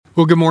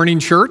Well, good morning,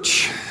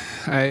 church.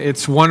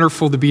 It's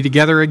wonderful to be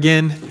together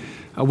again.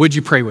 Would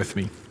you pray with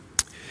me?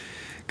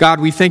 God,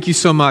 we thank you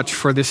so much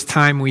for this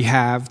time we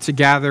have to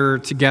gather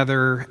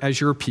together as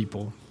your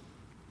people.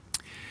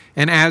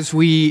 And as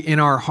we, in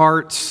our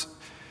hearts,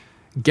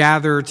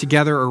 gather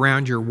together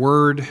around your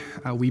word,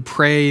 we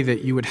pray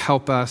that you would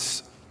help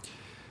us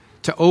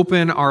to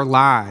open our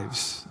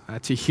lives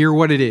to hear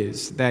what it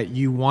is that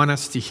you want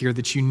us to hear,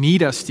 that you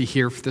need us to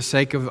hear for the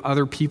sake of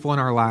other people in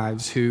our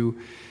lives who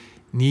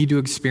need to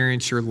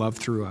experience your love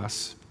through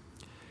us.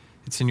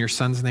 It's in your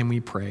Son's name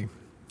we pray.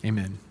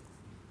 Amen.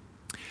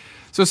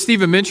 So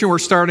Stephen mentioned we're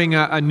starting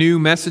a new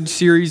message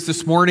series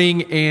this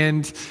morning,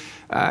 and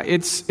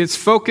it's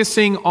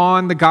focusing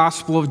on the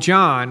Gospel of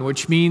John,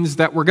 which means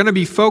that we're going to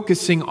be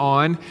focusing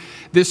on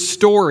this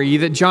story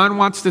that John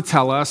wants to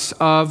tell us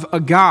of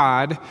a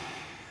God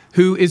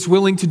who is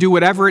willing to do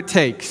whatever it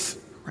takes,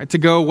 right, to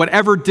go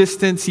whatever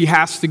distance he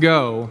has to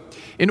go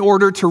in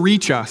order to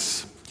reach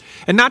us.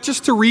 And not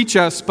just to reach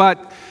us,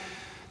 but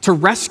to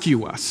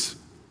rescue us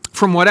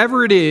from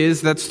whatever it is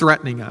that's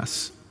threatening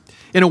us.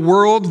 In a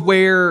world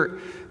where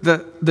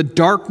the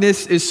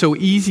darkness is so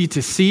easy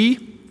to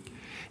see,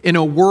 in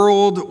a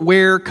world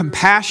where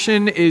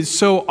compassion is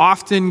so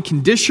often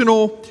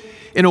conditional,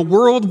 in a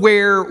world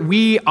where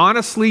we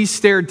honestly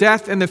stare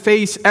death in the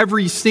face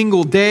every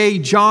single day,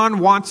 John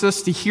wants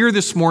us to hear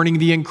this morning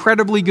the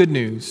incredibly good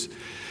news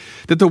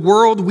that the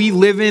world we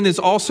live in is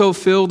also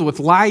filled with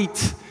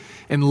light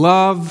and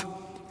love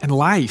and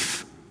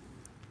life.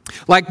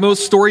 Like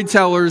most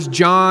storytellers,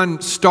 John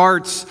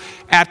starts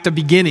at the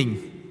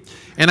beginning.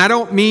 And I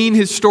don't mean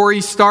his story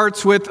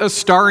starts with a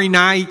starry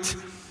night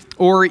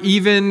or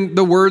even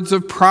the words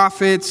of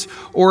prophets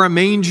or a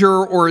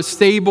manger or a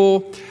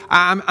stable.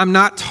 I'm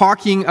not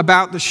talking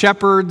about the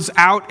shepherds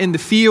out in the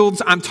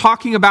fields. I'm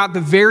talking about the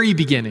very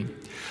beginning.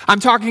 I'm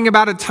talking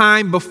about a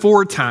time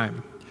before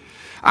time.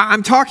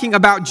 I'm talking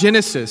about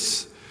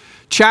Genesis.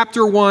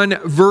 Chapter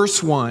 1,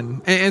 verse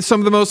 1, and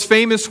some of the most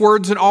famous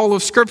words in all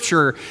of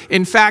Scripture.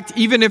 In fact,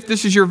 even if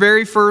this is your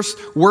very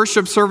first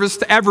worship service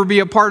to ever be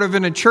a part of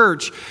in a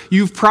church,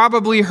 you've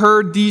probably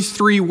heard these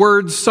three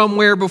words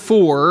somewhere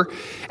before,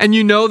 and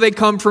you know they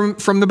come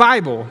from the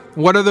Bible.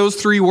 What are those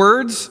three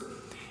words?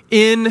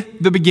 In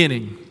the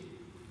beginning.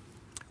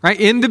 Right?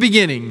 In the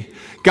beginning,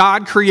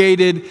 God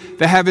created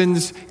the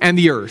heavens and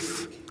the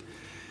earth.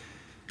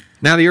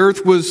 Now the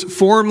earth was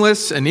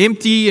formless and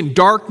empty, and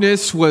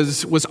darkness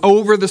was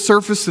over the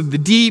surface of the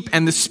deep,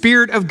 and the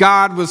Spirit of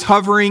God was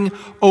hovering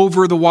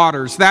over the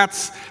waters.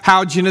 That's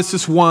how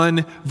Genesis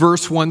 1,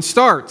 verse 1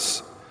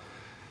 starts.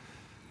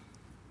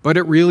 But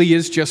it really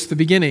is just the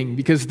beginning,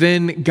 because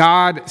then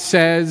God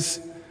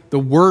says, the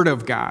Word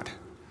of God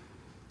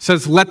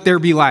says, let there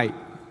be light.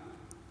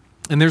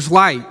 And there's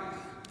light.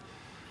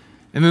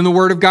 And then the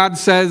Word of God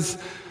says,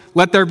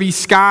 let there be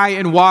sky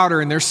and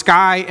water, and there's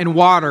sky and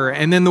water.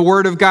 And then the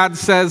Word of God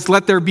says,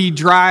 let there be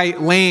dry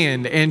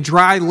land, and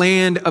dry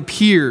land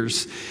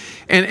appears.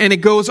 And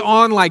it goes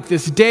on like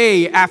this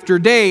day after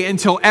day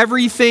until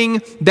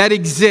everything that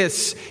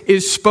exists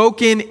is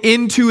spoken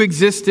into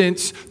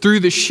existence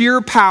through the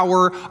sheer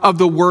power of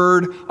the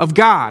Word of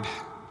God.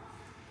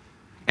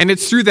 And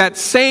it's through that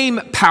same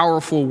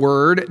powerful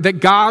Word that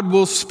God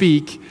will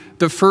speak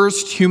the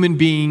first human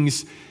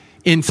beings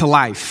into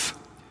life.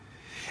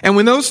 And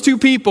when those two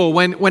people,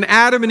 when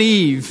Adam and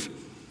Eve,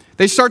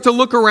 they start to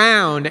look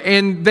around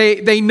and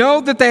they know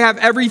that they have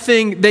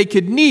everything they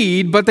could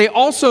need, but they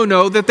also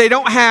know that they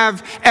don't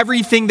have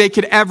everything they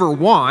could ever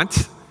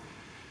want.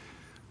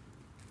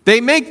 They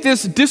make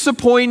this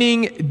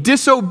disappointing,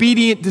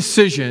 disobedient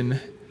decision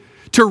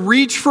to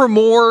reach for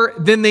more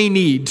than they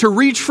need, to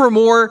reach for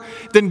more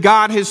than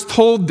God has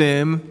told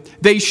them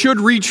they should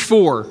reach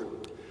for.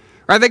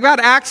 Right? They got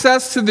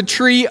access to the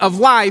tree of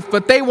life,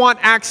 but they want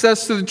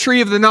access to the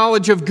tree of the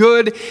knowledge of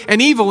good and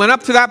evil. And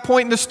up to that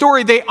point in the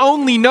story, they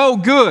only know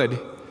good.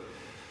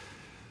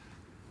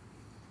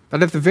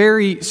 But at the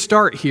very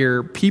start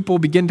here, people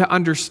begin to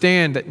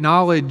understand that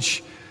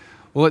knowledge,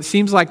 well, it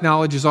seems like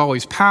knowledge is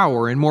always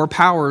power, and more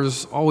power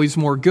is always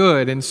more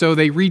good. And so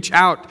they reach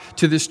out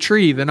to this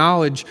tree, the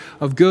knowledge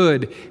of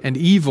good and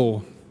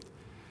evil.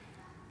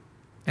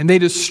 And they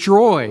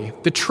destroy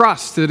the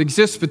trust that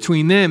exists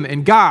between them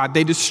and God.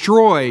 They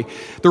destroy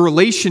the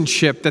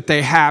relationship that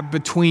they have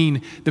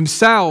between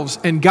themselves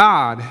and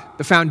God,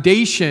 the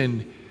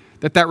foundation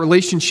that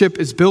relationship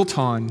is built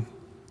on.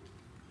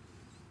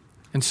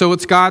 And so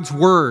it's God's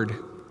word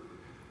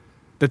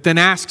that then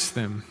asks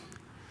them,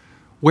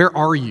 where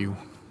are you?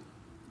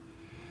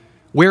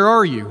 Where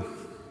are you?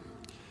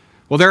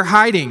 Well, they're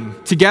hiding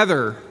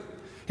together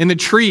in the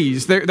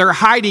trees. They're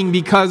hiding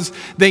because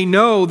they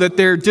know that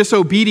their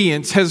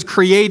disobedience has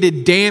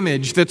created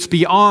damage that's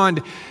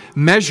beyond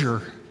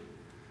measure.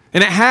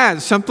 And it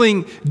has.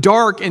 Something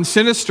dark and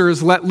sinister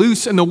is let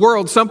loose in the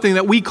world, something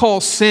that we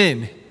call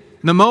sin.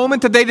 And the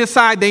moment that they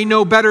decide they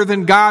know better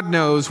than God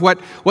knows what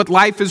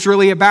life is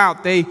really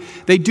about, they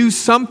do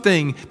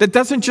something that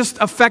doesn't just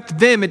affect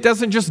them. It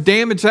doesn't just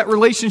damage that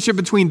relationship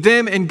between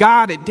them and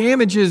God. It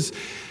damages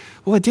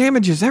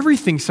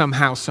everything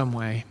somehow, some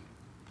way.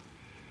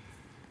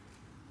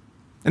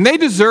 And they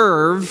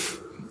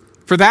deserve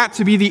for that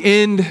to be the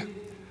end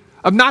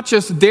of not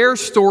just their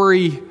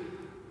story,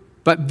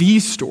 but the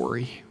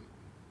story.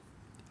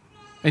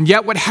 And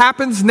yet what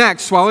happens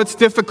next, while it's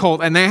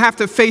difficult and they have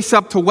to face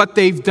up to what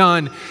they've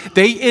done,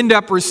 they end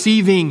up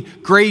receiving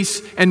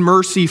grace and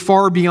mercy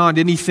far beyond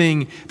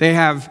anything they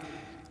have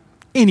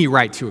any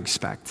right to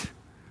expect.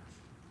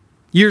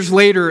 Years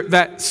later,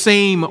 that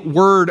same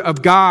word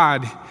of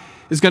God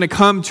is going to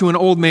come to an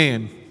old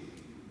man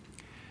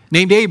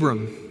named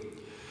Abram.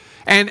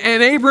 And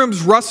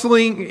Abram's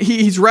wrestling,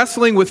 he's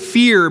wrestling with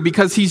fear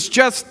because he's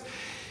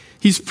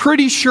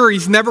pretty sure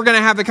he's never going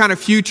to have the kind of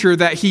future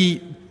that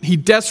he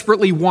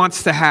desperately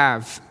wants to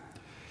have.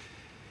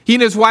 He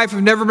and his wife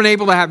have never been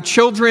able to have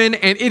children,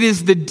 and it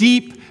is the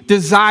deep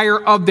desire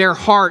of their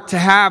heart to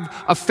have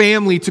a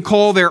family to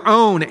call their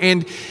own.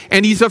 And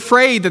he's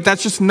afraid that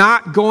that's just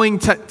not going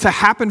to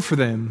happen for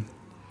them.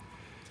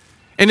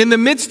 And in the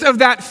midst of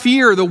that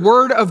fear, the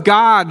word of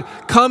God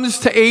comes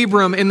to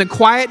Abram in the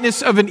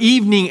quietness of an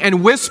evening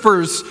and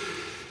whispers,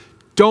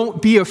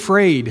 "Don't be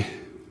afraid.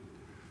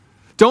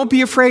 Don't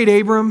be afraid,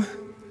 Abram.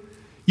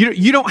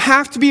 You don't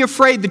have to be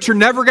afraid that you're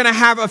never going to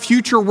have a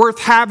future worth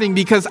having,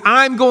 because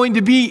I'm going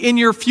to be in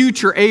your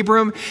future,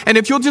 Abram. And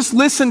if you'll just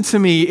listen to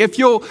me, if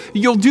you'll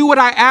do what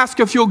I ask,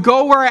 if you'll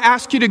go where I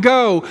ask you to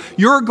go,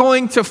 you're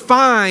going to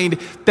find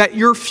that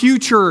your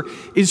future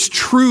is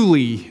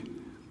truly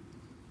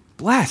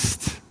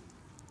blessed."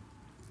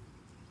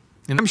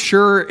 And I'm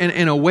sure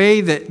in a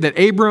way that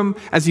Abram,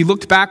 as he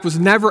looked back, was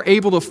never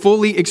able to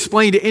fully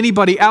explain to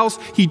anybody else,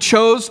 he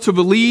chose to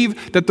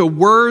believe that the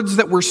words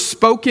that were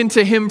spoken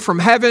to him from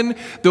heaven,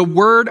 the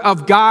word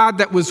of God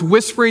that was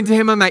whispering to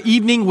him on that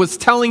evening, was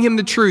telling him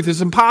the truth.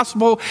 As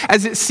impossible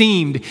as it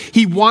seemed,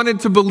 he wanted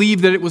to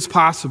believe that it was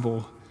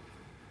possible.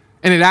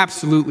 And it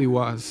absolutely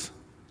was.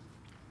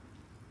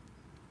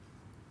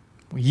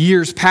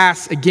 Years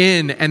pass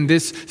again, and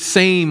this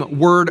same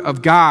word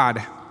of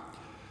God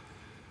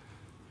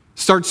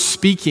starts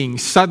speaking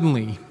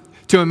suddenly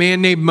to a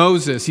man named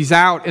Moses. He's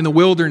out in the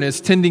wilderness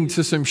tending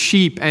to some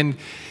sheep, and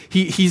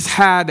he's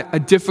had a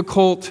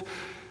difficult,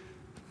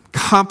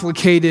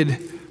 complicated,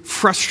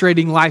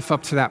 frustrating life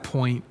up to that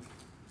point.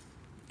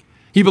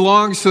 He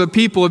belongs to the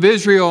people of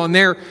Israel, and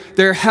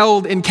they're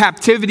held in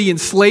captivity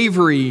and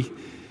slavery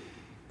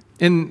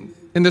in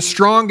the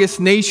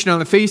strongest nation on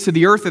the face of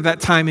the earth at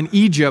that time, in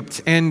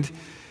Egypt. And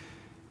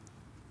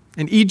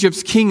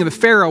Egypt's king, the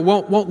Pharaoh,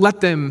 won't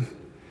let them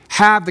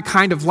have the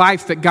kind of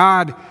life that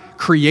God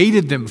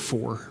created them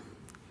for.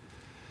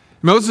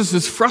 Moses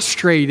is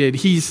frustrated.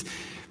 He's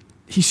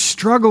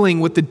struggling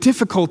with the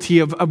difficulty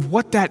of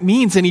what that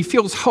means, and he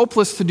feels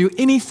hopeless to do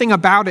anything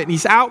about it. And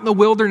he's out in the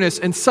wilderness,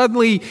 and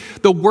suddenly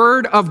the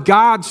word of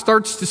God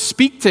starts to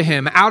speak to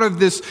him out of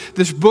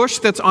this bush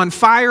that's on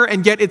fire,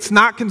 and yet it's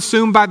not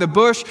consumed by the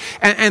bush.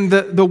 And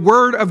the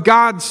word of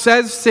God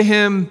says to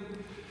him,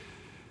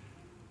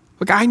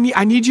 "Look, I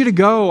need you to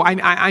go.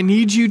 I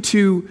need you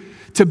to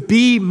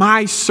be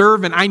my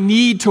servant. I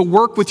need to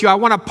work with you. I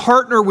want to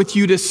partner with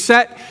you to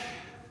set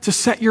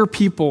your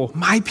people,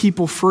 my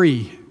people,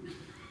 free."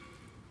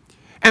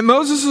 And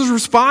Moses'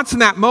 response in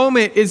that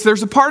moment is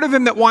there's a part of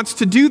him that wants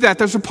to do that.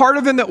 There's a part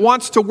of him that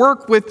wants to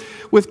work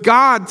with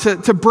God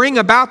to bring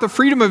about the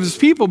freedom of his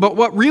people. But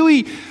what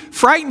really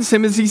frightens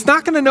him is he's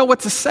not going to know what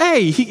to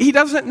say. He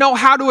doesn't know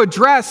how to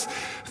address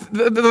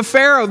the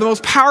Pharaoh, the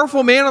most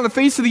powerful man on the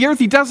face of the earth.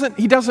 He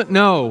doesn't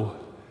know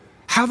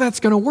how that's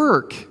going to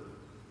work.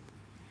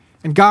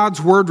 And God's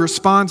word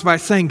responds by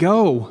saying,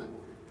 "Go.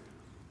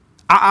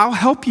 I'll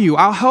help you.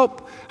 I'll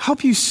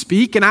help you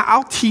speak, and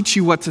I'll teach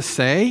you what to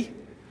say."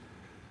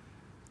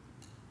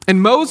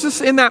 And Moses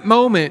in that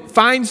moment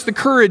finds the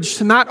courage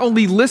to not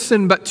only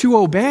listen, but to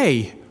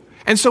obey.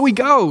 And so he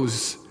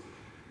goes.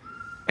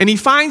 And he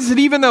finds that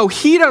even though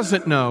he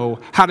doesn't know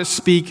how to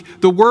speak,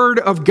 the word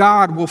of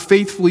God will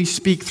faithfully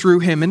speak through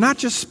him. And not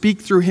just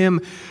speak through him,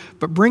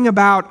 but bring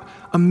about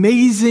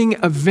amazing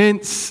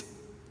events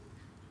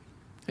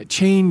that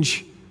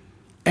change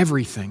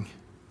everything.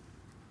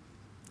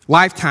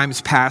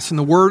 Lifetimes pass, and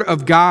the word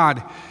of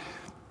God,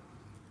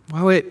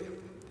 well, it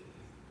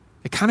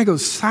kind of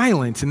goes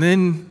silent. And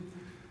then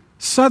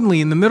suddenly,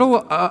 in the middle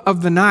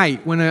of the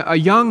night, when a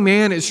young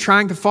man is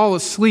trying to fall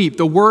asleep,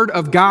 the word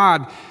of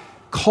God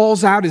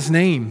calls out his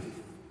name.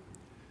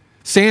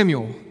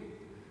 Samuel.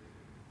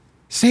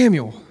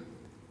 Samuel.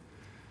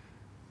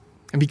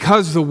 And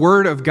because the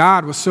word of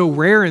God was so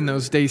rare in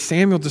those days,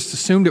 Samuel just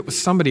assumed it was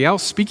somebody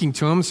else speaking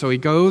to him. So he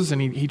goes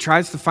and he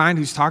tries to find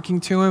who's talking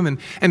to him.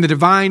 And the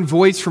divine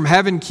voice from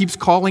heaven keeps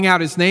calling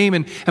out his name.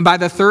 And by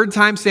the third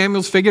time,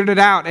 Samuel's figured it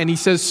out. And he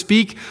says,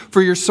 "Speak,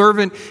 for your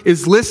servant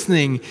is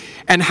listening."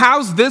 And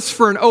how's this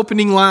for an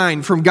opening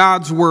line from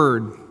God's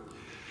word?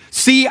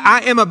 "See, I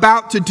am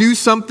about to do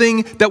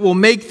something that will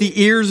make the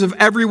ears of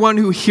everyone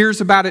who hears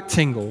about it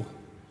tingle."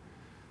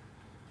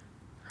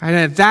 Right? And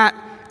at that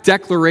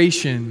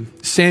declaration,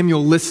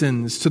 Samuel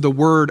listens to the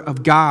word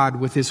of God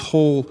with his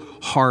whole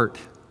heart.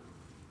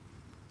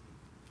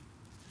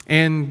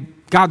 And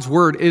God's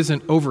word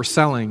isn't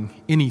overselling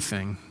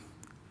anything.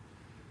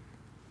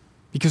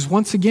 Because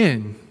once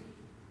again,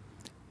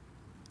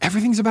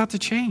 everything's about to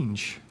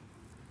change.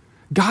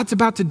 God's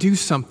about to do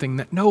something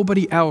that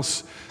nobody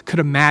else could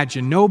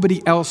imagine,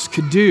 nobody else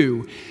could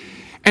do.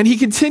 And he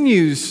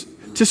continues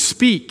to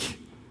speak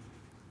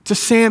to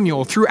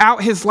Samuel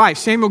throughout his life.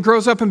 Samuel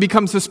grows up and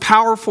becomes this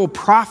powerful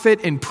prophet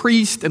and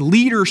priest and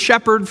leader,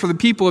 shepherd for the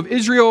people of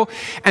Israel.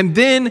 And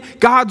then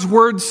God's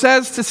word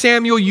says to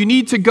Samuel, you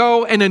need to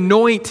go and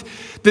anoint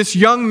this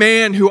young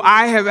man who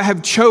I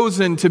have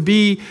chosen to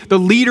be the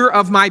leader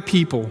of my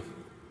people.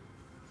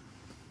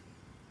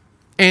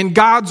 And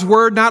God's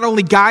word not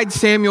only guides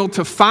Samuel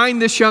to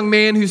find this young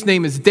man whose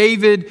name is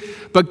David,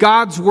 but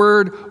God's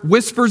word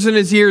whispers in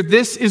his ear,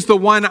 this is the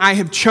one I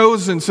have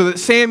chosen, so that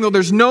Samuel,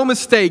 there's no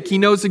mistake. He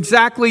knows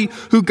exactly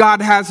who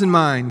God has in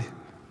mind.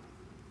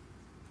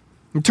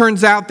 It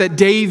turns out that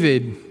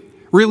David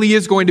really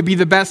is going to be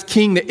the best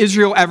king that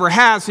Israel ever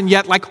has. And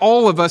yet, like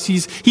all of us,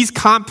 he's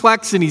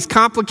complex and he's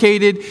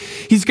complicated.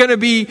 He's going to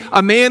be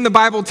a man, the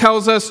Bible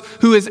tells us,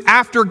 who is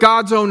after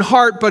God's own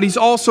heart, but he's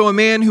also a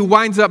man who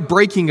winds up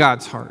breaking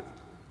God's heart.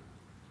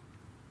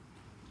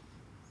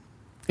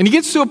 And he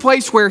gets to a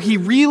place where he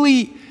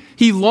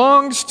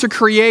longs to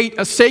create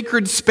a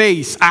sacred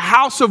space, a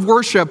house of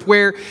worship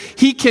where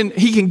he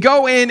can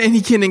go in and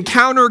he can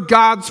encounter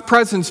God's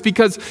presence,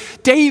 because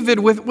David,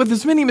 with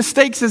as many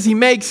mistakes as he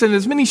makes and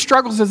as many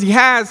struggles as he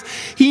has,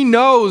 he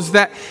knows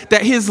that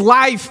his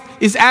life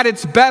is at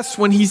its best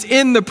when he's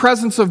in the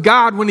presence of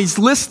God, when he's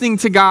listening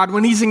to God,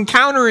 when he's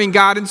encountering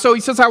God. And so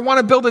he says, I want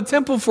to build a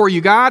temple for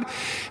you, God.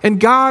 And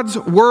God's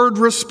word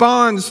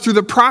responds through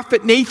the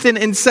prophet Nathan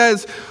and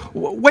says,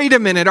 wait a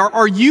minute,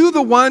 are you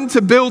the one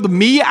to build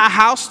me a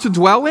house to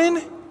dwell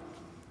in?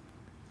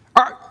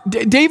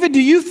 David,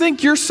 do you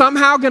think you're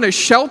somehow going to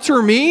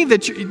shelter me,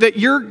 that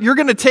you're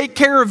going to take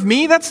care of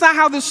me? That's not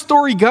how this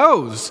story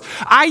goes.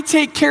 I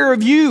take care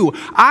of you.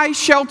 I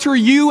shelter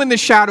you in the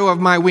shadow of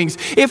my wings.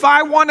 If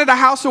I wanted a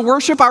house of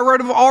worship, I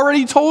would have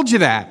already told you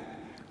that.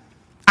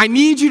 I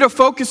need you to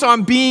focus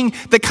on being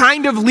the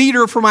kind of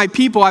leader for my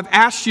people I've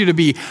asked you to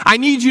be. I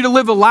need you to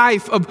live a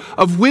life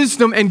of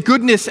wisdom and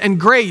goodness and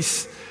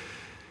grace.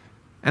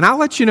 And I'll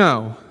let you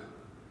know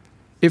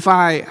if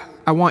I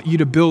want you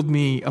to build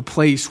me a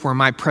place where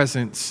my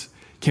presence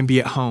can be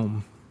at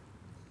home.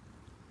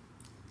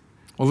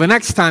 Well, the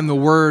next time the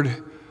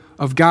word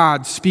of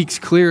God speaks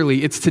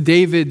clearly, it's to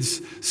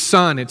David's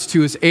son, it's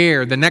to his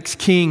heir, the next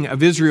king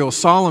of Israel,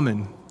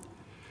 Solomon.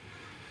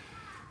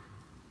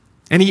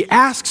 And he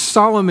asks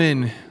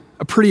Solomon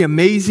a pretty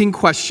amazing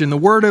question. The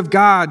word of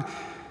God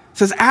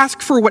says,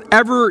 ask for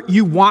whatever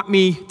you want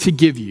me to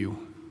give you.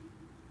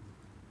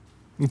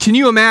 And can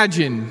you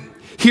imagine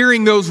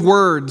hearing those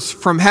words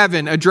from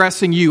heaven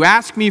addressing you?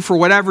 Ask me for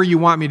whatever you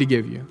want me to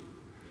give you.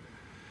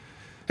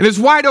 And as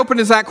wide open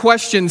as that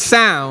question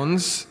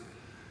sounds,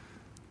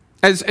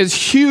 as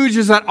huge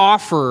as that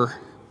offer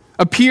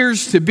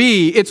appears to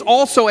be, it's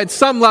also at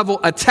some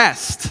level a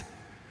test.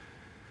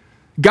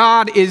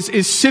 God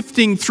is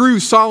sifting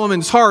through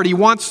Solomon's heart. He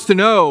wants to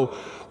know,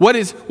 what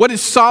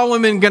is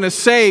Solomon going to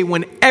say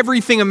when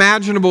everything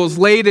imaginable is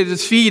laid at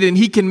his feet and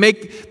he can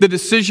make the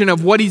decision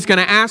of what he's going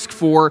to ask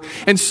for?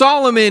 And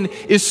Solomon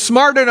is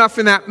smart enough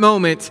in that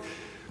moment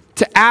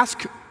to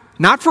ask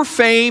not for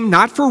fame,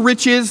 not for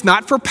riches,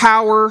 not for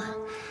power,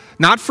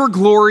 not for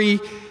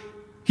glory.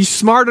 He's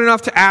smart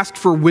enough to ask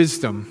for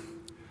wisdom,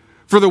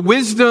 for the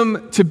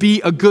wisdom to be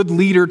a good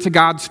leader to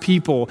God's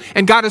people.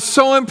 And God is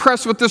so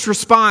impressed with this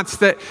response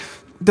that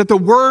the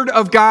word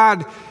of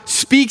God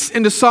speaks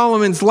into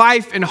Solomon's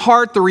life and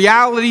heart, the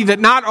reality that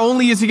not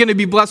only is he going to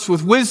be blessed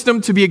with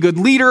wisdom to be a good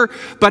leader,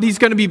 but he's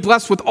going to be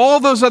blessed with all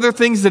those other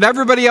things that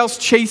everybody else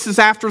chases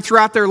after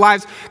throughout their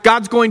lives.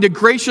 God's going to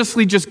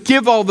graciously just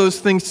give all those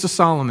things to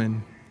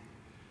Solomon.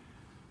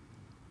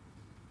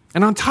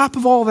 And on top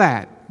of all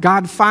that,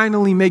 God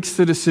finally makes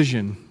the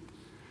decision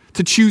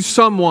to choose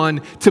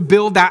someone to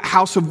build that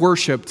house of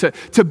worship,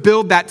 to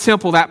build that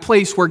temple, that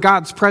place where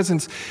God's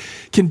presence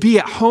can be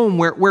at home,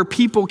 where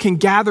people can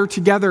gather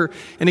together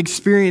and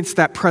experience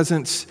that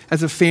presence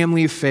as a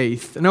family of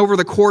faith. And over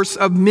the course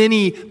of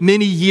many,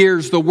 many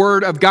years, the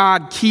word of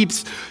God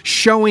keeps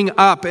showing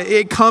up.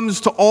 It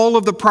comes to all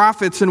of the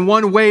prophets in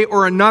one way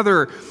or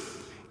another.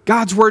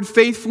 God's word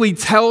faithfully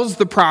tells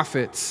the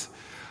prophets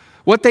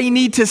what they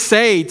need to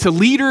say to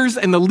leaders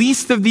and the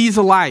least of these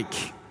alike.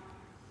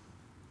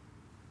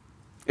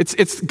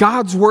 It's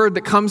God's word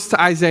that comes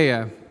to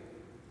Isaiah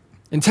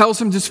and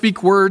tells him to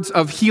speak words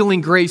of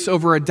healing grace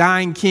over a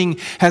dying king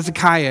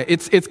Hezekiah.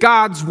 It's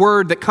God's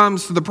word that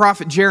comes to the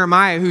prophet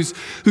Jeremiah,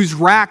 who's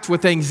racked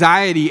with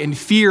anxiety and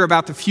fear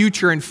about the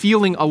future and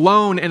feeling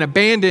alone and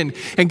abandoned.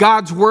 And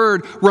God's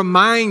word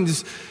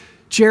reminds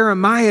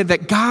Jeremiah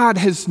that God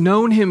has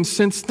known him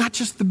since not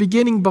just the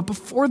beginning, but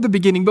before the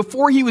beginning.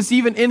 Before he was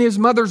even in his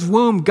mother's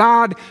womb,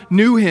 God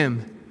knew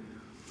him.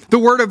 The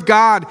word of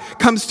God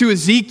comes to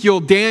Ezekiel,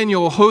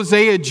 Daniel,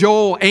 Hosea,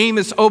 Joel,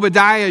 Amos,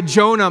 Obadiah,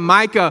 Jonah,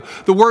 Micah.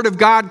 The word of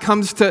God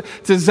comes to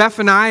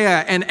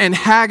Zephaniah and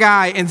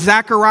Haggai and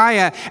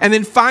Zechariah. And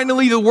then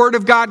finally, the word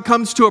of God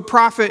comes to a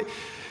prophet,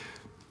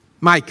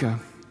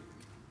 Micah.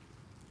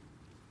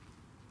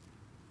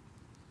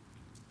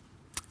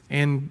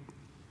 And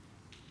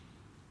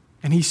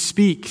he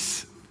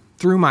speaks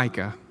through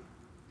Micah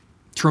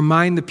to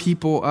remind the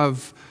people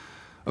of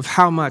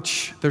how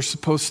much they're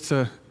supposed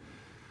to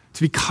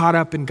be caught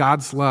up in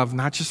God's love,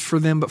 not just for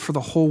them, but for the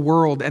whole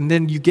world. And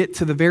then you get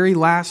to the very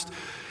last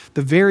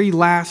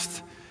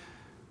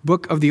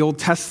book of the Old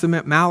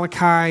Testament,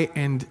 Malachi,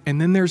 and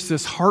then there's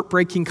this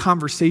heartbreaking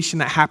conversation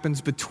that happens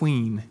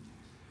between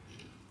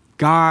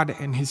God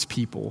and his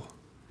people.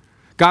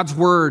 God's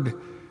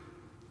word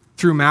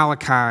through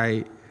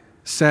Malachi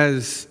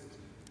says,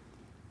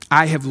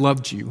 I have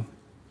loved you.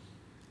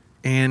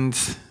 And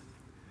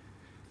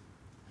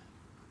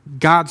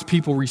God's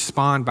people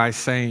respond by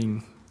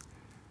saying,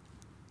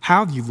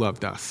 how have you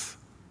loved us?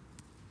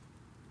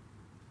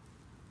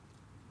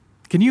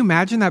 Can you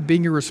imagine that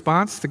being your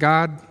response to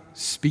God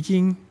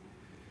speaking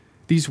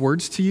these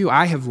words to you?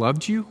 I have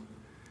loved you.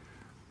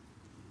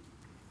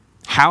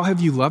 How have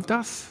you loved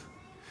us?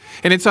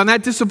 And it's on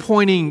that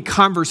disappointing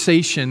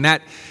conversation,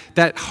 that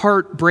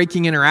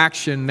heartbreaking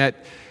interaction,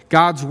 that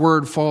God's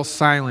word falls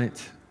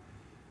silent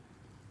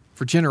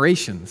for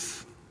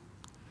generations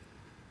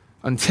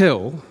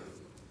until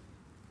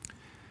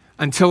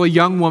a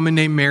young woman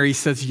named Mary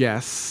says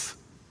yes,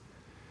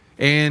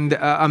 and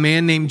a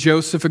man named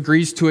Joseph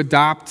agrees to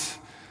adopt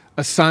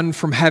a son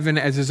from heaven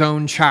as his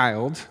own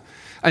child,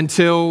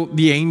 until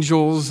the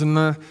angels and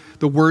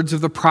the words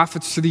of the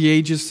prophets through the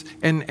ages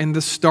and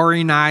the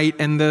starry night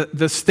and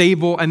the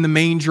stable and the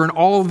manger and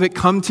all of it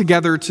come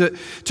together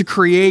to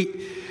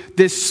create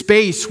this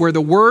space where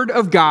the word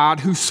of God,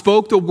 who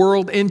spoke the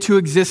world into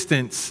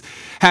existence,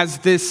 has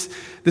this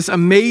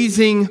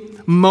amazing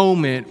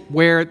moment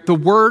where the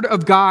word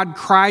of God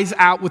cries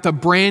out with a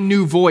brand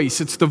new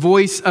voice. It's the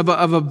voice of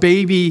a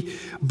baby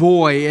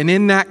boy. And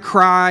in that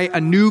cry,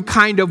 a new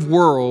kind of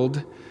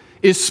world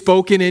is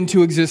spoken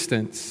into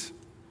existence.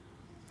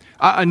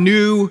 A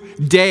new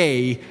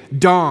day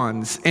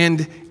dawns.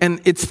 And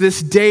it's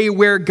this day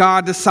where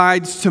God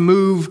decides to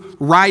move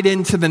right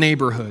into the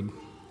neighborhood.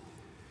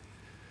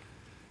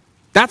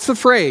 That's the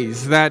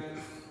phrase that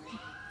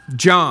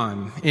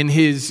John in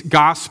his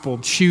gospel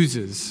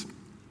chooses.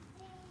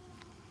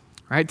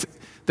 Right?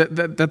 That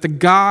the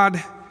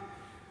God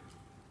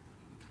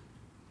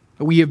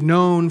that we have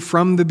known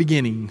from the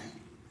beginning,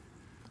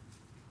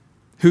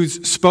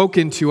 who's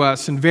spoken to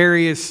us in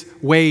various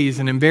ways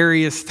and in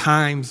various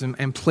times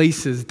and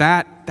places,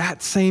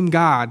 that same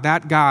God,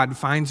 that God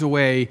finds a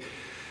way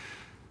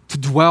to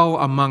dwell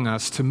among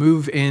us, to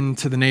move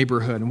into the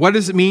neighborhood. And what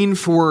does it mean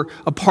for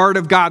a part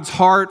of God's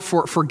heart,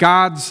 for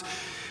God's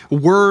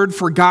word,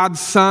 for God's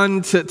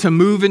Son to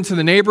move into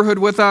the neighborhood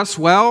with us?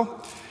 Well,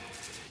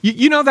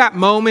 you know that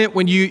moment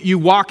when you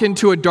walk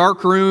into a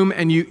dark room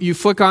and you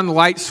flick on the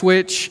light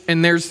switch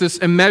and there's this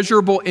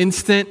immeasurable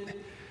instant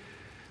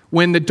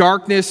when the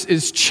darkness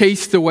is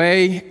chased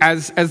away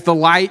as the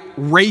light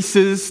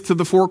races to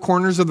the four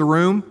corners of the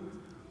room?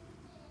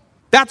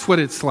 That's what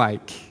it's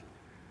like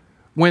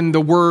when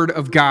the word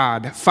of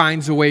God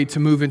finds a way to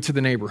move into the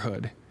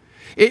neighborhood.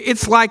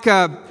 It's like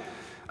a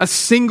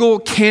single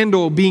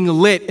candle being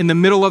lit in the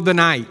middle of the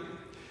night.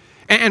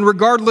 And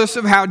regardless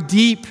of how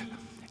deep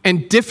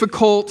and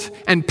difficult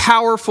and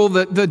powerful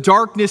the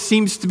darkness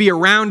seems to be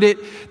around it,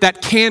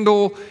 that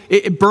candle,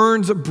 it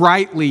burns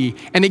brightly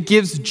and it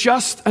gives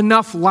just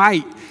enough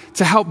light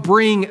to help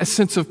bring a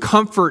sense of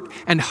comfort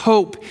and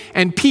hope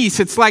and peace.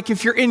 It's like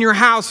if you're in your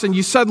house and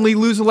you suddenly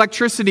lose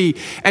electricity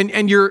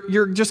and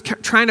you're just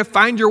trying to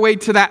find your way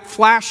to that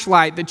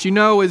flashlight that you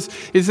know is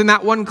in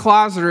that one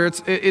closet, or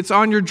it's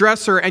on your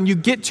dresser, and you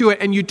get to it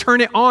and you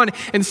turn it on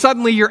and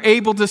suddenly you're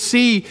able to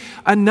see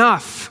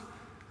enough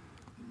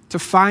to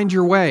find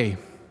your way.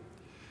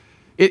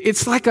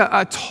 It's like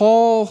a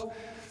tall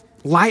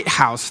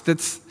lighthouse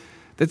that's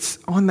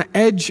on the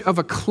edge of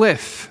a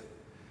cliff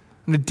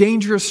on a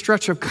dangerous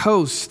stretch of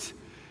coast.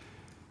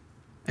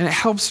 And it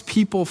helps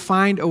people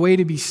find a way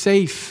to be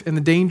safe in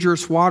the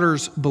dangerous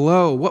waters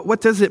below.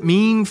 What does it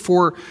mean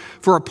for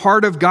a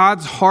part of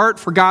God's heart,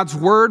 for God's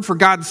word, for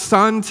God's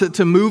Son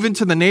to move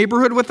into the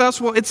neighborhood with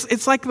us? Well,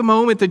 it's like the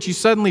moment that you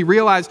suddenly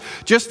realize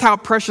just how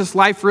precious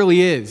life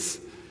really is.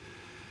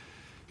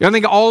 I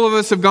think all of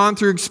us have gone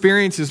through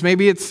experiences.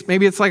 Maybe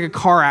it's like a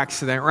car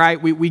accident,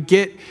 right? We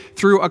get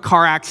through a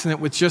car accident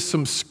with just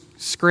some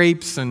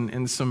scrapes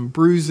and some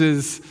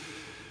bruises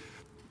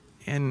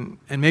and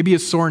maybe a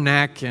sore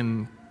neck,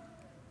 and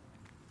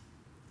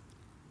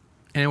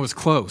it was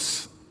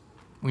close.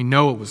 We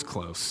know it was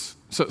close.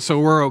 So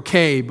we're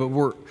okay, but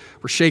we're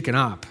shaken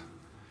up.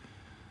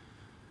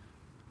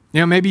 You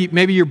know,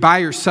 maybe you're by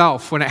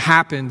yourself when it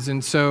happens,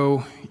 and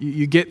so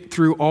you get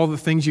through all the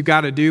things you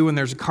got to do, and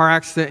there's a car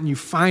accident, and you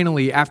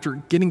finally, after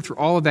getting through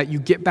all of that, you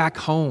get back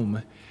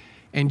home,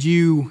 and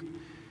you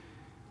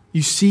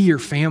see your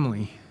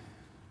family,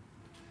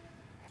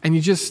 and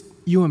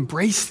you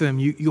embrace them,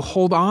 you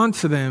hold on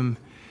to them,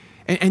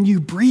 and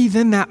you breathe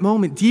in that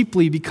moment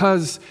deeply,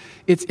 because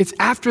it's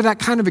after that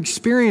kind of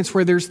experience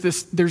where there's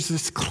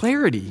this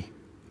clarity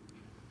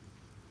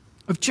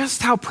of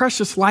just how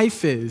precious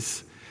life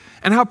is.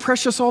 and how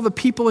precious all the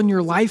people in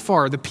your life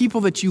are, the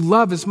people that you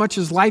love as much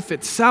as life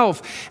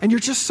itself. And you're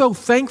just so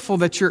thankful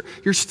that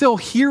you're still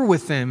here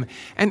with them.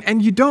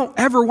 And you don't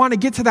ever want to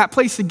get to that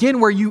place again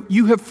where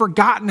you have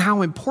forgotten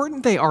how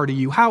important they are to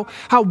you, how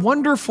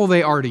wonderful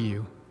they are to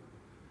you.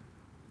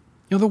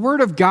 You know, the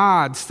Word of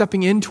God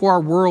stepping into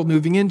our world,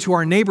 moving into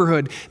our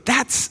neighborhood,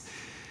 that's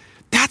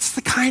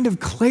the kind of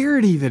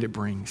clarity that it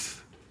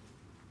brings.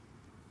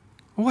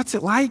 Well, what's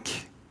it like?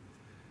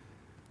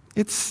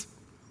 It's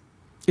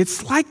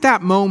like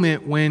that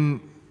moment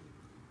when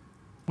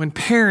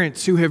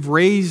parents who have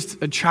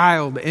raised a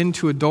child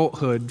into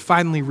adulthood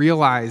finally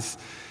realize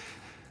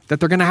that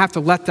they're going to have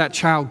to let that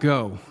child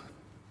go.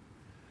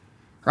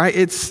 Right?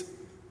 It's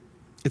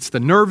the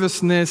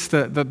nervousness,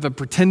 the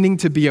pretending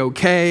to be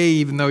okay,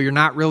 even though you're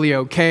not really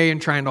okay,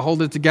 and trying to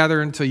hold it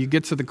together until you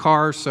get to the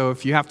car. So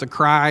if you have to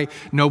cry,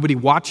 nobody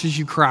watches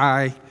you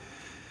cry.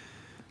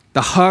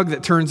 The hug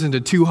that turns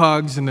into 2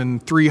 hugs and then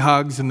 3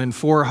 hugs and then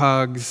 4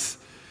 hugs.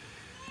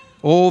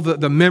 All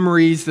the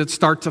memories that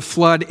start to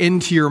flood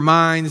into your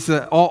minds,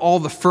 all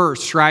the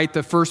firsts, right?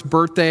 The first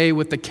birthday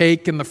with the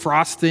cake and the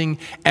frosting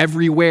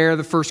everywhere,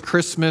 the first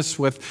Christmas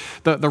with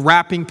the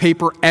wrapping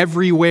paper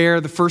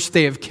everywhere, the first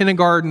day of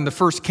kindergarten, the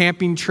first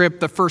camping trip,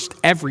 the first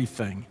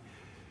everything.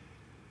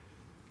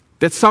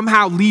 That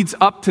somehow leads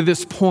up to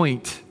this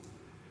point,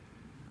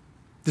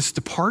 this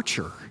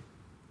departure.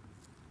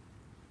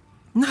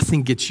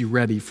 Nothing gets you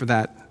ready for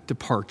that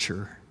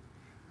departure.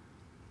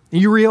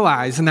 And you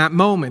realize in that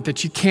moment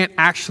that you can't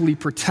actually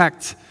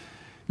protect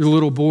your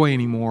little boy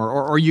anymore,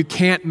 or you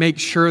can't make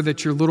sure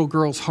that your little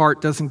girl's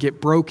heart doesn't get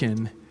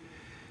broken.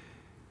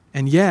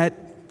 And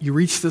yet, you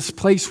reach this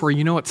place where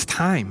you know it's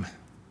time.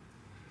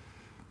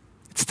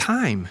 It's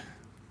time.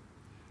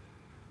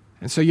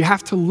 And so you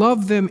have to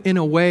love them in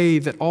a way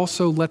that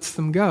also lets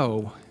them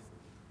go.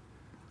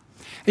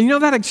 And you know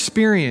that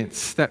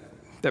experience that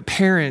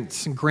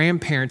parents and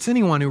grandparents,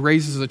 anyone who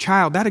raises a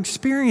child, that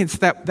experience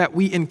that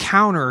we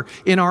encounter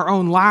in our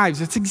own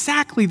lives, it's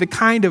exactly the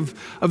kind of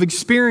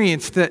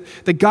experience that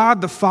God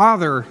the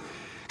Father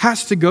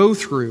has to go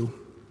through.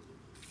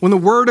 When the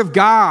Word of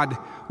God,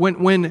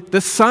 when the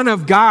Son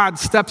of God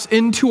steps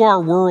into our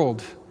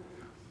world,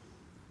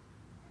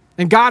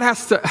 and God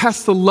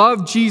has to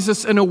love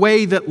Jesus in a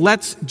way that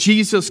lets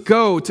Jesus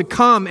go, to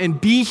come and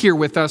be here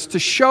with us, to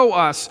show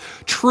us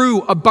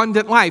true,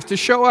 abundant life, to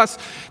show us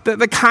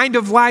the kind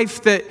of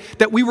life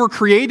that we were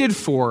created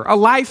for, a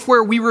life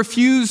where we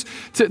refuse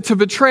to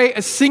betray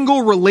a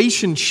single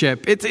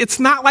relationship. It's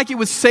not like it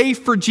was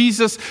safe for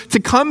Jesus to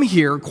come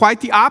here.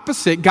 Quite the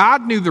opposite.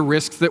 God knew the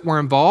risks that were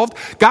involved.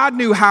 God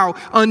knew how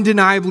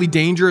undeniably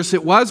dangerous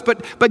it was,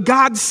 but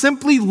God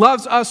simply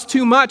loves us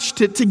too much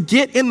to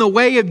get in the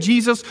way of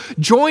Jesus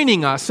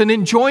joining us and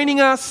in joining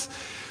us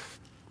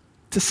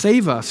to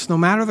save us, no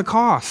matter the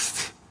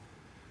cost.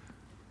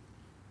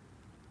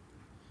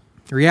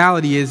 The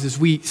reality is, as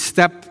we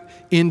step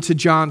into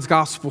John's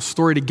gospel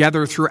story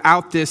together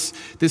throughout this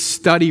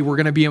study we're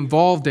going to be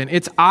involved in,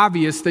 it's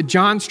obvious that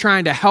John's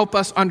trying to help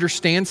us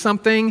understand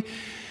something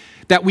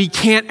that we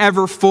can't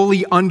ever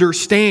fully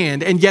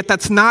understand. And yet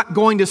that's not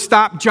going to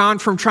stop John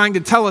from trying to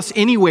tell us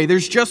anyway.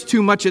 There's just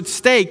too much at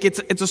stake.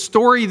 It's a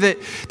story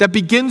that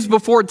begins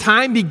before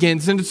time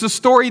begins. And it's a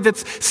story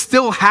that's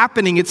still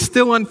happening. It's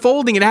still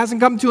unfolding. It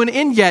hasn't come to an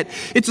end yet.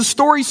 It's a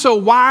story so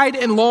wide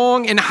and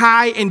long and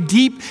high and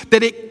deep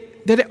that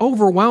it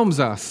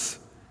overwhelms us.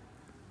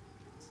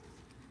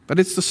 But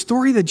it's the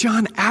story that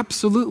John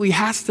absolutely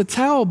has to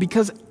tell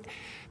because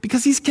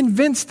he's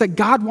convinced that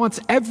God wants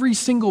every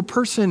single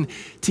person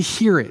to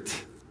hear it.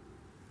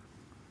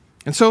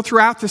 And so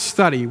throughout this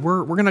study,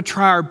 we're going to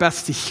try our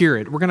best to hear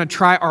it. We're going to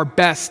try our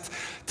best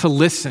to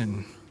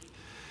listen.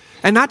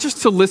 And not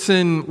just to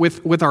listen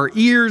with our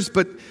ears,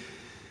 but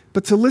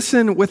to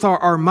listen with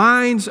our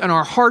minds and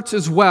our hearts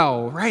as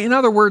well, right? In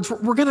other words,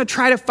 we're going to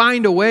try to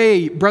find a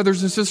way,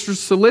 brothers and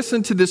sisters, to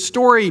listen to this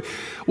story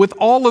with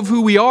all of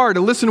who we are,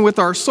 to listen with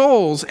our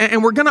souls.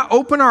 And we're going to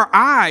open our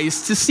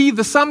eyes to see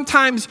the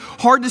sometimes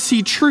hard to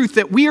see truth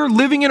that we are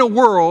living in a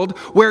world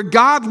where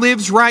God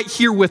lives right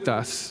here with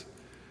us.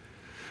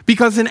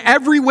 Because in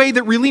every way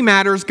that really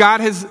matters, God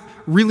has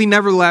really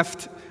never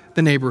left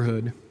the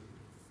neighborhood.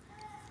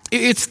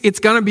 It's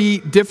going to be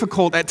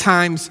difficult at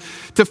times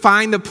to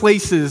find the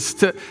places,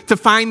 to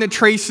find the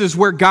traces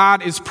where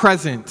God is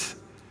present.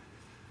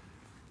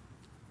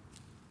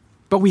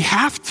 But we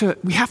have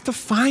to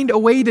find a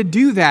way to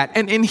do that.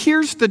 And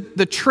here's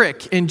the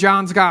trick in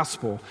John's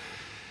gospel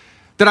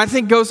that I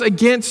think goes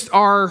against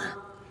our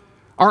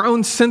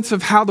own sense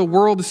of how the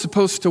world is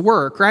supposed to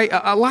work, right?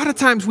 A lot of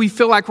times we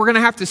feel like we're going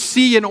to have to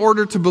see in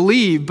order to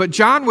believe, but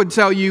John would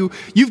tell you,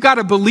 you've got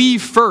to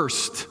believe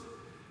first.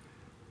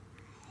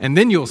 And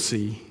then you'll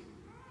see.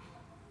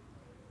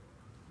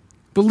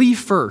 Believe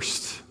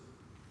first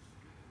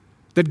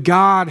that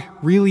God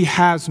really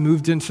has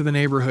moved into the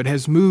neighborhood,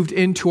 has moved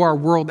into our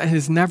world, and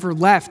has never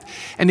left.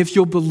 And if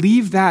you'll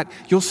believe that,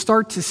 you'll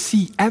start to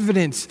see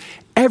evidence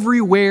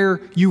everywhere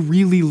you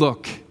really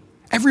look,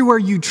 everywhere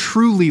you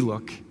truly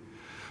look.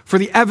 For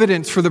the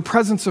evidence, for the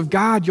presence of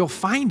God, you'll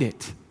find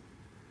it.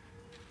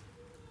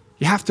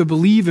 You have to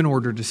believe in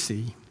order to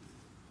see.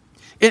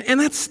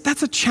 And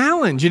that's a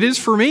challenge. It is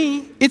for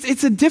me.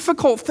 It's a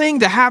difficult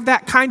thing to have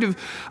that kind of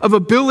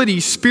ability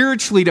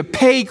spiritually to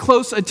pay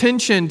close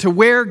attention to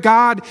where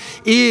God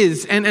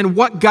is and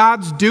what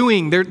God's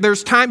doing.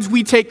 There's times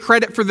we take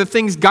credit for the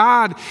things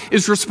God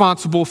is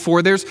responsible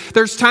for.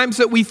 There's times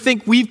that we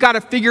think we've got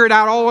to figure it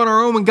out all on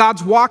our own when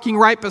God's walking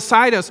right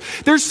beside us.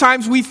 There's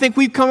times we think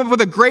we've come up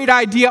with a great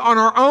idea on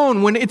our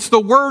own when it's the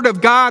Word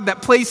of God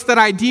that placed that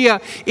idea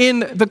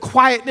in the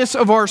quietness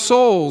of our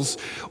souls.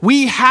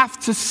 We have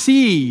to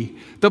see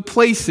the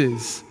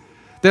places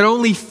that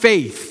only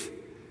faith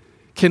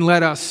can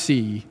let us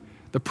see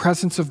the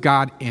presence of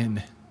God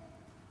in.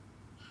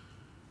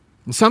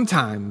 And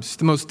sometimes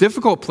the most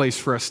difficult place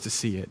for us to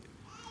see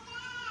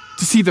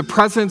the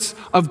presence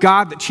of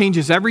God that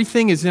changes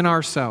everything, is in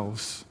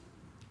ourselves.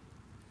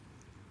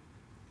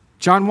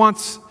 John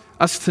wants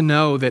us to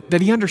know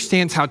that he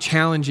understands how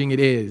challenging it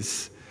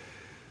is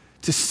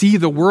to see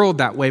the world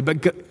that way,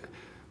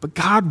 but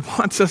God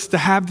wants us to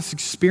have this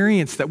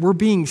experience that we're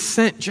being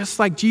sent, just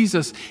like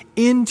Jesus,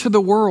 into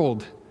the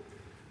world.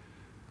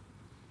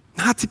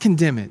 Not to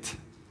condemn it,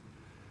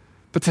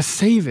 but to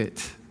save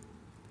it.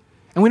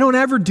 And we don't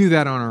ever do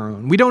that on our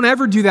own. We don't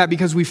ever do that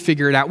because we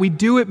figure it out. We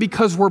do it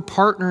because we're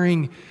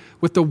partnering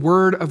with the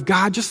Word of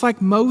God, just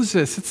like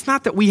Moses. It's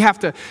not that we have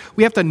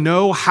to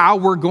know how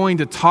we're going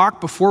to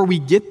talk before we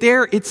get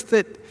there. It's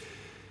that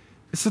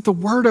the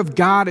Word of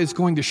God is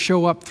going to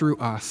show up through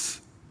us.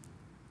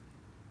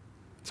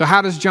 So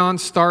how does John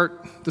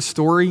start the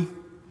story?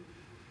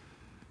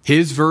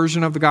 His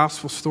version of the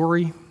gospel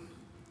story?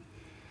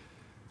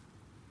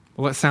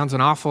 Well, it sounds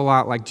an awful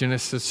lot like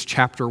Genesis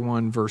chapter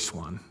 1, verse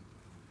 1.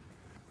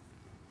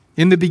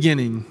 In the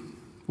beginning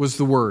was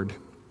the Word,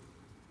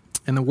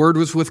 and the Word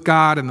was with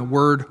God, and the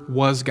Word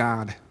was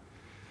God.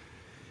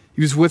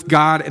 He was with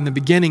God in the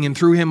beginning, and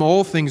through him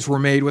all things were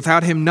made.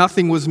 Without him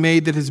nothing was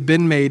made that has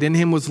been made. In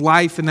him was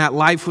life, and that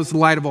life was the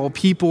light of all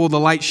people. The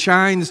light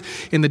shines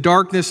in the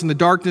darkness, and the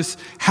darkness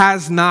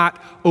has not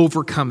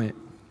overcome it.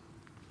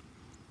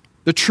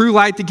 The true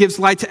light that gives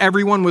light to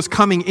everyone was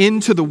coming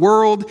into the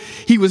world.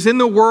 He was in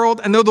the world,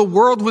 and though the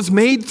world was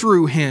made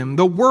through him,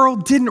 the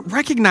world didn't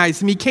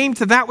recognize him. He came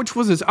to that which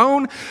was his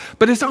own,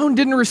 but his own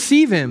didn't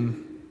receive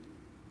him.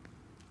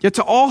 Yet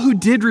to all who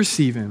did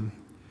receive him,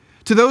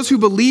 to those who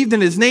believed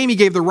in his name, he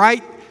gave the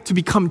right to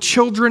become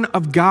children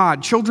of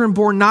God. Children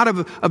born not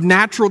of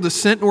natural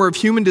descent, nor of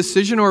human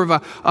decision, or of a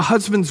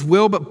husband's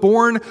will, but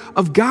born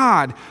of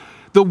God.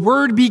 The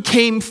Word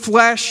became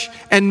flesh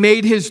and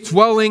made his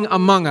dwelling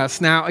among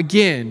us. Now,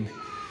 again,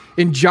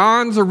 in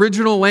John's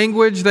original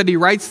language that he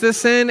writes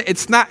this in,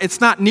 it's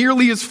not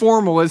nearly as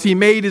formal as he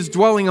made his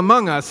dwelling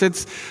among us.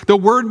 It's the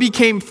Word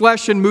became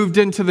flesh and moved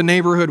into the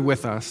neighborhood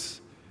with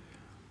us.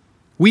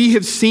 We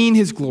have seen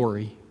his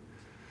glory,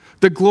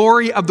 the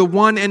glory of the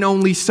one and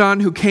only Son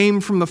who came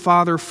from the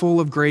Father, full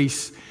of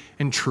grace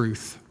and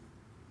truth.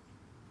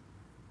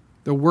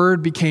 The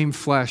Word became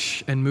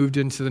flesh and moved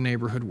into the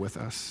neighborhood with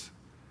us.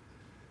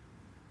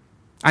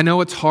 I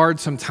know it's hard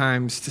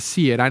sometimes to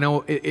see it. I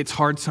know it's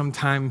hard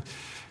sometimes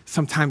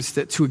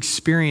to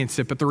experience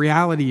it, but the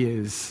reality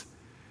is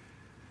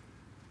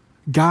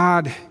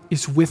God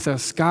is with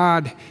us.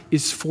 God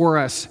is for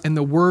us. And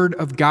the Word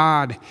of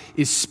God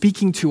is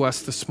speaking to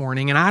us this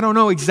morning. And I don't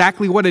know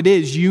exactly what it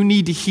is you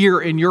need to hear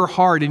in your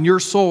heart, in your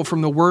soul from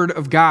the Word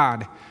of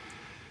God.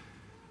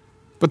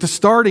 But the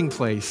starting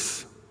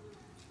place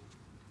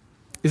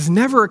is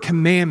never a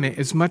commandment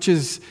as much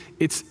as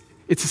it's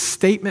a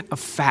statement of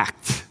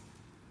fact.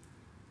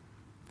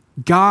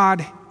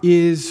 God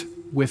is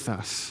with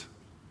us.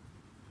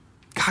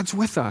 God's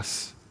with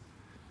us.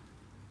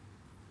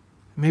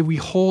 May we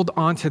hold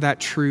on to that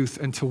truth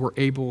until we're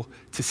able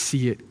to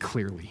see it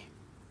clearly.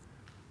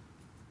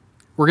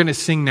 We're going to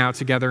sing now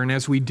together, and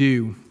as we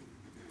do,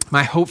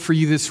 my hope for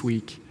you this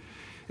week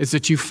is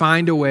that you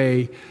find a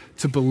way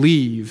to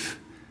believe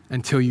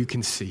until you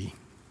can see.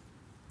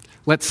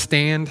 Let's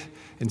stand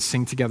and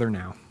sing together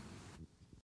now.